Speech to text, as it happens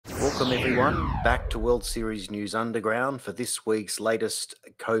Welcome everyone back to World Series News Underground for this week's latest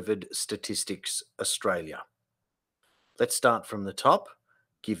COVID Statistics Australia. Let's start from the top,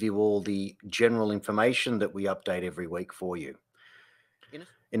 give you all the general information that we update every week for you.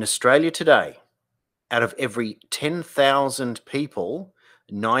 In Australia today, out of every 10,000 people,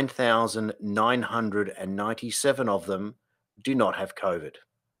 9,997 of them do not have COVID.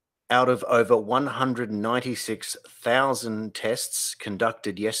 Out of over 196,000 tests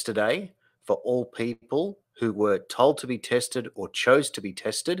conducted yesterday for all people who were told to be tested or chose to be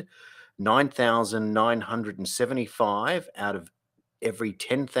tested, 9,975 out of every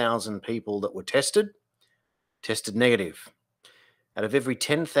 10,000 people that were tested negative. Out of every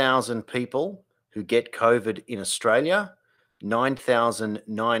 10,000 people who get COVID in Australia,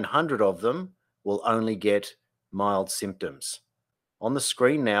 9,900 of them will only get mild symptoms. On the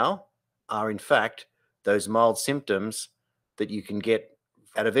screen now are, in fact, those mild symptoms that you can get.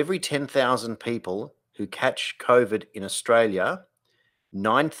 Out of every 10,000 people who catch COVID in Australia,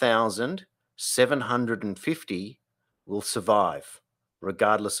 9,750 will survive,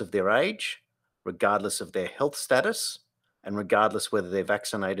 regardless of their age, regardless of their health status, and regardless whether they're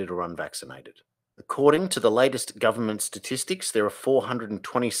vaccinated or unvaccinated. According to the latest government statistics, there are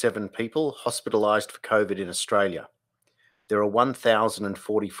 427 people hospitalised for COVID in Australia. There are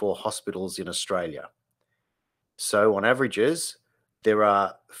 1,044 hospitals in Australia. So on averages, there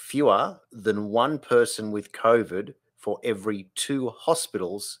are fewer than one person with COVID for every 2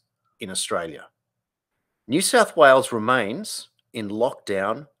 hospitals in Australia. New South Wales remains in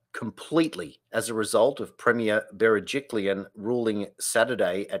lockdown completely as a result of Premier Berejiklian ruling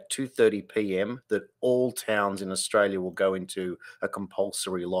Saturday at 2:30 p.m. that all towns in Australia will go into a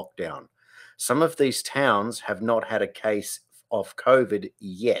compulsory lockdown. Some of these towns have not had a case of COVID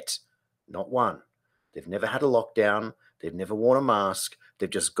yet, not one. They've never had a lockdown. They've never worn a mask. They've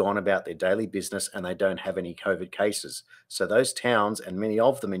just gone about their daily business and they don't have any COVID cases. So those towns, and many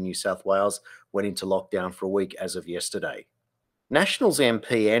of them in New South Wales, went into lockdown for a week as of yesterday. Nationals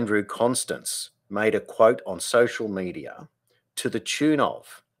MP Andrew Constance made a quote on social media to the tune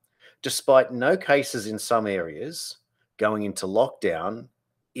of, "Despite no cases in some areas going into lockdown,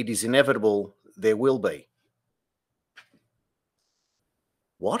 it is inevitable there will be."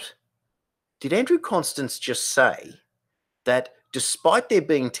 What? Did Andrew Constance just say that despite there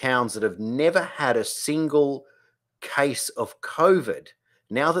being towns that have never had a single case of COVID,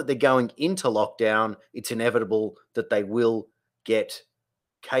 now that they're going into lockdown, it's inevitable that they will get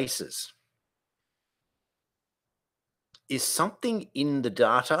cases? Is something in the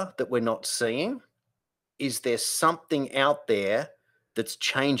data that we're not seeing? Is there something out there that's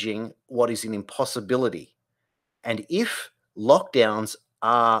changing what is an impossibility? And if lockdowns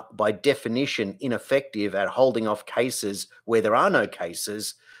are by definition ineffective at holding off cases where there are no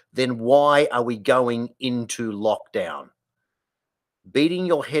cases, then why are we going into lockdown? Beating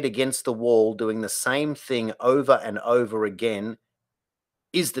your head against the wall, doing the same thing over and over again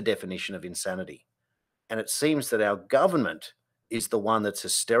is the definition of insanity. And it seems that our government is the one that's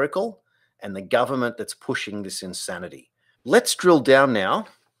hysterical and the government that's pushing this insanity. Let's drill down now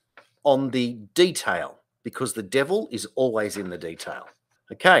on the detail, because the devil is always in the detail.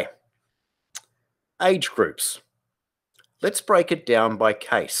 Okay, age groups. Let's break it down by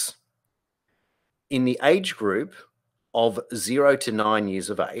case. In the age group of 0 to 9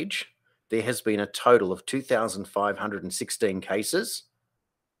 years of age, there has been a total of 2,516 cases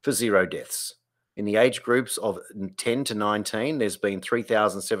for 0 deaths. In the age groups of 10 to 19, there's been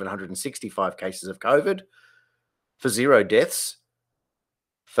 3,765 cases of COVID for 0 deaths.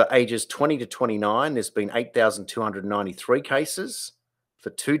 For ages 20 to 29, there's been 8,293 cases for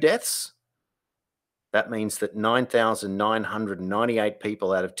 2 deaths. That means that 9,998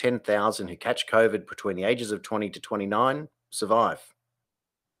 people out of 10,000 who catch COVID between the ages of 20 to 29 survive.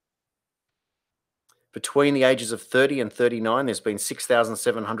 Between the ages of 30 and 39, there's been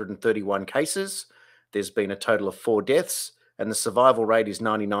 6,731 cases. There's been a total of 4 deaths, and the survival rate is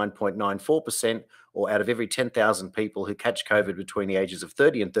 99.94%, or out of every 10,000 people who catch COVID between the ages of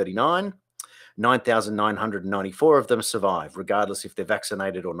 30 and 39, 9,994 of them survive, regardless if they're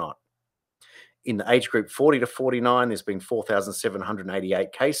vaccinated or not. In the age group 40 to 49, there's been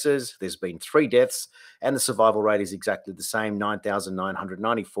 4,788 cases. There's been 3 deaths, and the survival rate is exactly the same.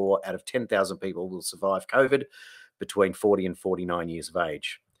 9,994 out of 10,000 people will survive COVID between 40 and 49 years of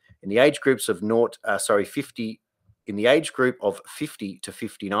age. In the age groups of 50 In the age group of 50 to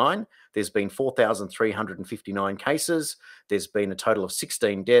 59, there's been 4,359 cases. There's been a total of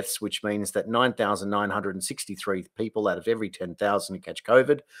 16 deaths, which means that 9,963 people out of every 10,000 who catch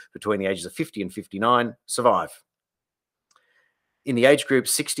COVID between the ages of 50 and 59 survive. In the age group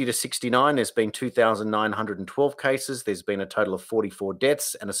 60 to 69, there's been 2,912 cases. There's been a total of 44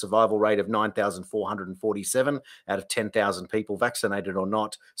 deaths and a survival rate of 9,447 out of 10,000 people, vaccinated or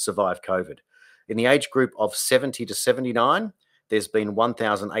not, survived COVID. In the age group of 70 to 79, there's been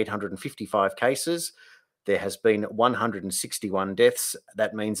 1,855 cases. There has been 161 deaths.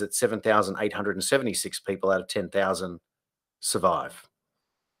 That means that 7,876 people out of 10,000 survive.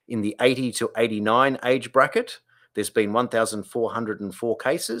 In the 80 to 89 age bracket, there's been 1,404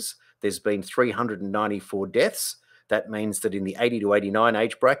 cases. There's been 394 deaths. That means that in the 80 to 89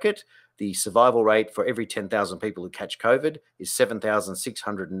 age bracket, the survival rate for every 10,000 people who catch COVID is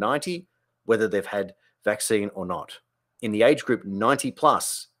 7,690, whether they've had vaccine or not. In the age group 90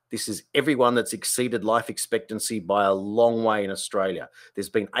 plus, this is everyone that's exceeded life expectancy by a long way in Australia. There's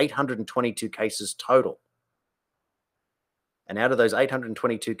been 822 cases total. And out of those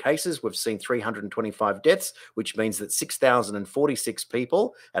 822 cases, we've seen 325 deaths, which means that 6,046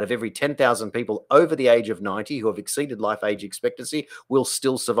 people out of every 10,000 people over the age of 90 who have exceeded life age expectancy will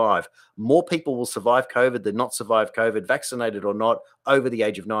still survive. More people will survive COVID than not survive COVID, vaccinated or not, over the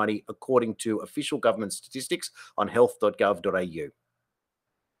age of 90, according to official government statistics on health.gov.au.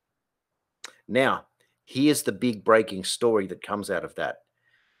 Now, here's the big breaking story that comes out of that.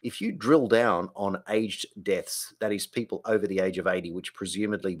 If you drill down on aged deaths, that is people over the age of 80, which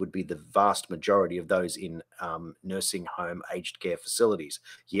presumably would be the vast majority of those in nursing home aged care facilities.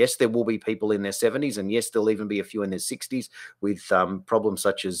 Yes, there will be people in their 70s, and yes, there'll even be a few in their 60s with problems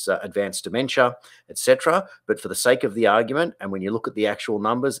such as advanced dementia, etc. But for the sake of the argument, and when you look at the actual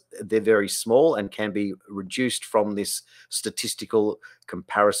numbers, they're very small and can be reduced from this statistical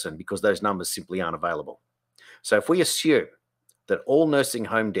comparison because those numbers simply aren't available. So if we assume that all nursing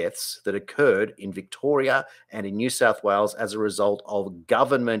home deaths that occurred in Victoria and in New South Wales as a result of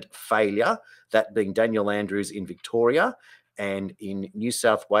government failure, that being Daniel Andrews in Victoria, and in New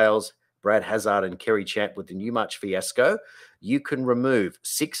South Wales, Brad Hazzard and Kerry Champ with the Newmarch fiasco, you can remove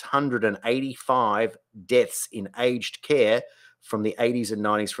 685 deaths in aged care from the 80s and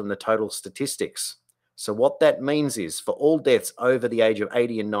 90s from the total statistics. So what that means is for all deaths over the age of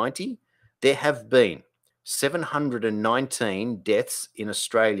 80 and 90, there have been 719 deaths in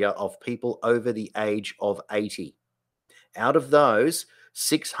Australia of people over the age of 80. Out of those,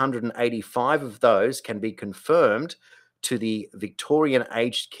 685 of those can be confirmed to the Victorian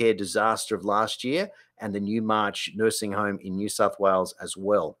aged care disaster of last year and the Newmarch nursing home in New South Wales as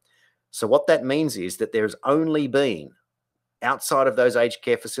well. So what that means is that there's only been, outside of those aged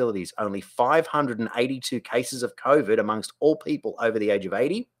care facilities, only 582 cases of COVID amongst all people over the age of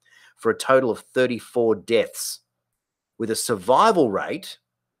 80, for a total of 34 deaths, with a survival rate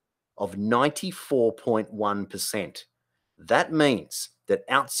of 94.1%. That means that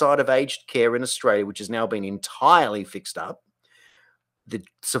outside of aged care in Australia, which has now been entirely fixed up, the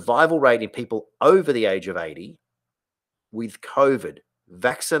survival rate in people over the age of 80 with COVID,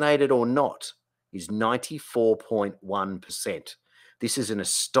 vaccinated or not, is 94.1%. This is an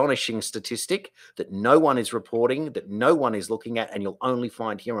astonishing statistic that no one is reporting, that no one is looking at, and you'll only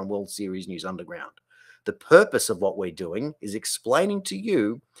find here on World Series News Underground. The purpose of what we're doing is explaining to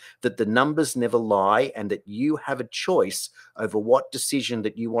you that the numbers never lie and that you have a choice over what decision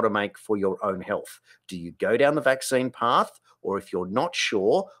that you want to make for your own health. Do you go down the vaccine path, or if you're not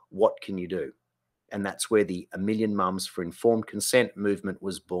sure, what can you do? And that's where the A Million Mums for Informed Consent movement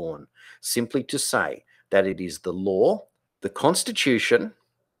was born, simply to say that it is the law, the Constitution,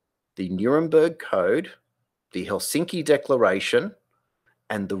 the Nuremberg Code, the Helsinki Declaration,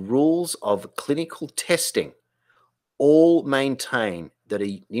 and the rules of clinical testing all maintain that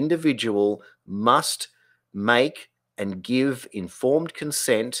an individual must make and give informed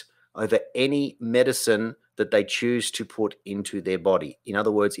consent over any medicine that they choose to put into their body. In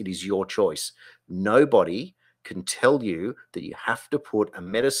other words, it is your choice. Nobody can tell you that you have to put a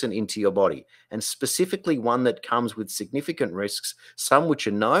medicine into your body, and specifically one that comes with significant risks, some which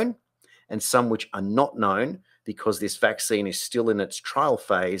are known and some which are not known, because this vaccine is still in its trial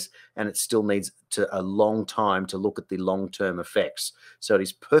phase and it still needs a long time to look at the long-term effects. So it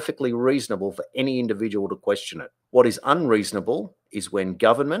is perfectly reasonable for any individual to question it. What is unreasonable is when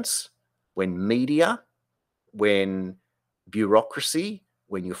governments, when media, when bureaucracy,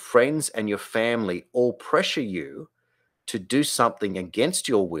 when your friends and your family all pressure you to do something against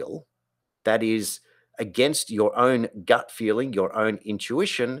your will, that is against your own gut feeling, your own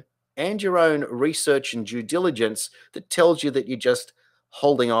intuition, and your own research and due diligence, that tells you that you're just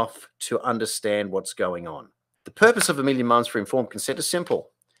holding off to understand what's going on. The purpose of A Million Mums for Informed Consent is simple.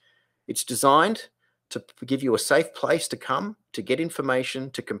 It's designed to give you a safe place to come, to get information,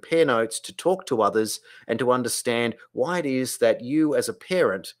 to compare notes, to talk to others, and to understand why it is that you as a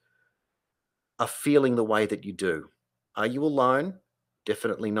parent are feeling the way that you do. Are you alone?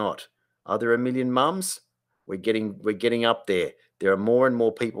 Definitely not. Are there a million mums? We're getting up there. There are more and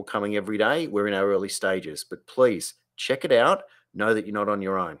more people coming every day. We're in our early stages, but please check it out. Know that you're not on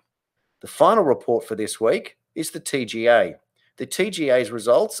your own. The final report for this week is the TGA. The TGA's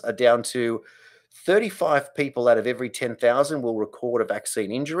results are down to 35 people out of every 10,000 will record a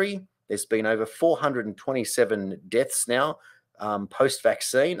vaccine injury. There's been over 427 deaths now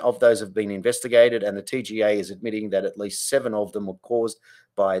post-vaccine. Of those have been investigated, and the TGA is admitting that at least 7 of them were caused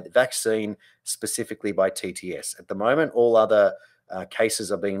by the vaccine, specifically by TTS. At the moment, all other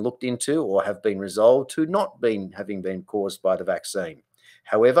cases are being looked into or have been resolved to not having been caused by the vaccine.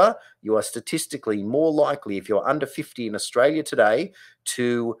 However, you are statistically more likely, if you're under 50 in Australia today,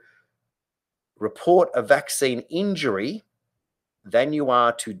 to report a vaccine injury than you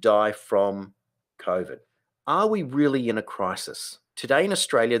are to die from COVID. Are we really in a crisis? Today in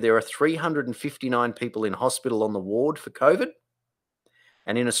Australia, there are 359 people in hospital on the ward for COVID.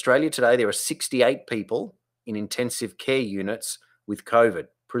 And in Australia today, there are 68 people in intensive care units with COVID,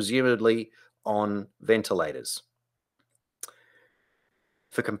 presumably on ventilators.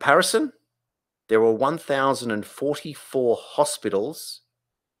 For comparison, there were 1,044 hospitals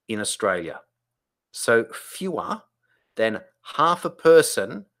in Australia. So fewer than half a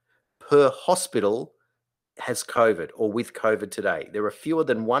person per hospital has COVID or with COVID today. There are fewer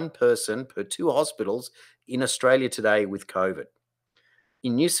than one person per 2 hospitals in Australia today with COVID.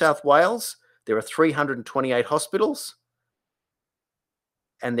 In New South Wales, there are 328 hospitals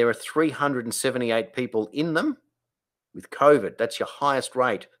and there are 378 people in them with COVID. That's your highest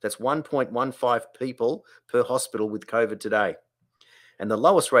rate. That's 1.15 people per hospital with COVID today. And the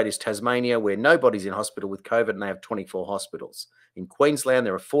lowest rate is Tasmania, where nobody's in hospital with COVID and they have 24 hospitals. In Queensland,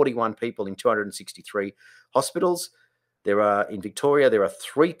 there are 41 people in 263 hospitals. In Victoria, there are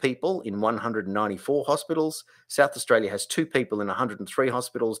 3 people in 194 hospitals. South Australia has 2 people in 103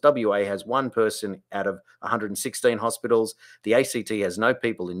 hospitals. WA has 1 person out of 116 hospitals. The ACT has no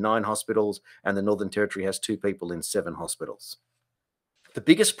people in 9 hospitals, and the Northern Territory has 2 people in 7 hospitals. The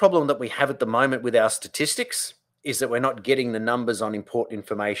biggest problem that we have at the moment with our statistics is that we're not getting the numbers on important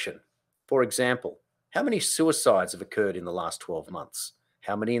information. For example, how many suicides have occurred in the last 12 months?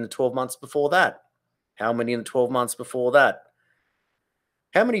 How many in the 12 months before that? How many in the 12 months before that?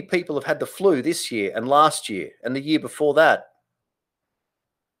 How many people have had the flu this year and last year and the year before that?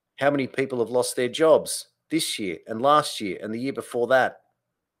 How many people have lost their jobs this year and last year and the year before that?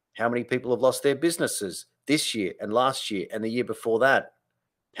 How many people have lost their businesses this year and last year and the year before that?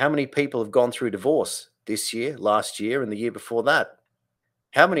 How many people have gone through divorce this year, last year, and the year before that?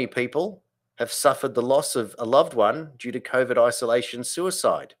 How many people have suffered the loss of a loved one due to COVID isolation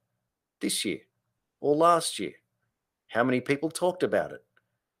suicide this year or last year? How many people talked about it?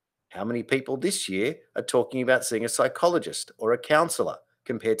 How many people this year are talking about seeing a psychologist or a counsellor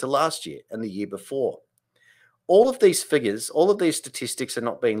compared to last year and the year before? All of these figures, all of these statistics are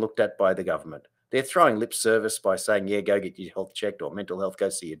not being looked at by the government. They're throwing lip service by saying, yeah, go get your health checked, or mental health, go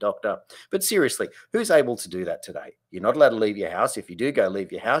see your doctor. But seriously, who's able to do that today? You're not allowed to leave your house. If you do go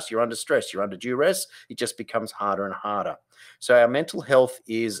leave your house, you're under stress, you're under duress. It just becomes harder and harder. So our mental health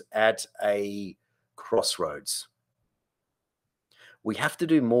is at a crossroads. We have to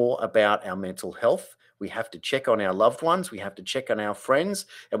do more about our mental health. We have to check on our loved ones. We have to check on our friends,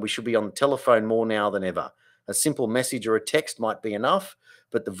 and we should be on the telephone more now than ever. A simple message or a text might be enough,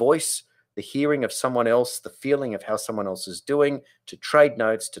 but the voice, the hearing of someone else, the feeling of how someone else is doing, to trade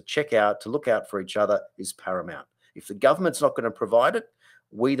notes, to check out, to look out for each other is paramount. If the government's not going to provide it,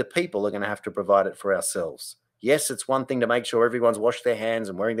 we the people are going to have to provide it for ourselves. Yes, it's one thing to make sure everyone's washed their hands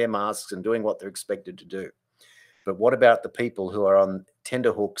and wearing their masks and doing what they're expected to do. But what about the people who are on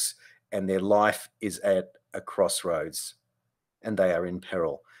tenterhooks and their life is at a crossroads and they are in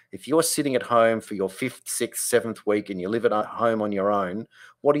peril? If you're sitting at home for your 5th, 6th, 7th week and you live at home on your own,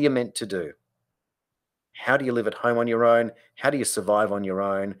 what are you meant to do? How do you live at home on your own? How do you survive on your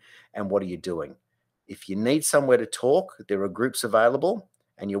own? And what are you doing? If you need somewhere to talk, there are groups available,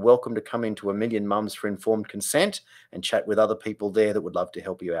 and you're welcome to come into A Million Mums for Informed Consent and chat with other people there that would love to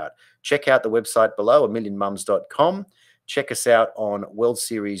help you out. Check out the website below, amillionmums.com. Check us out on World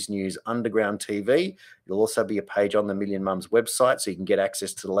Series News Underground TV. There'll also be a page on the Million Mums website so you can get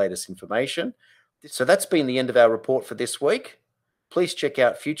access to the latest information. So that's been the end of our report for this week. Please check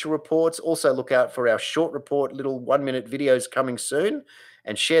out future reports. Also look out for our short report, little 1-minute videos coming soon,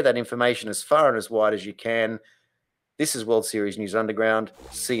 and share that information as far and as wide as you can. This is World Series News Underground.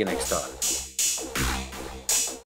 See you next time.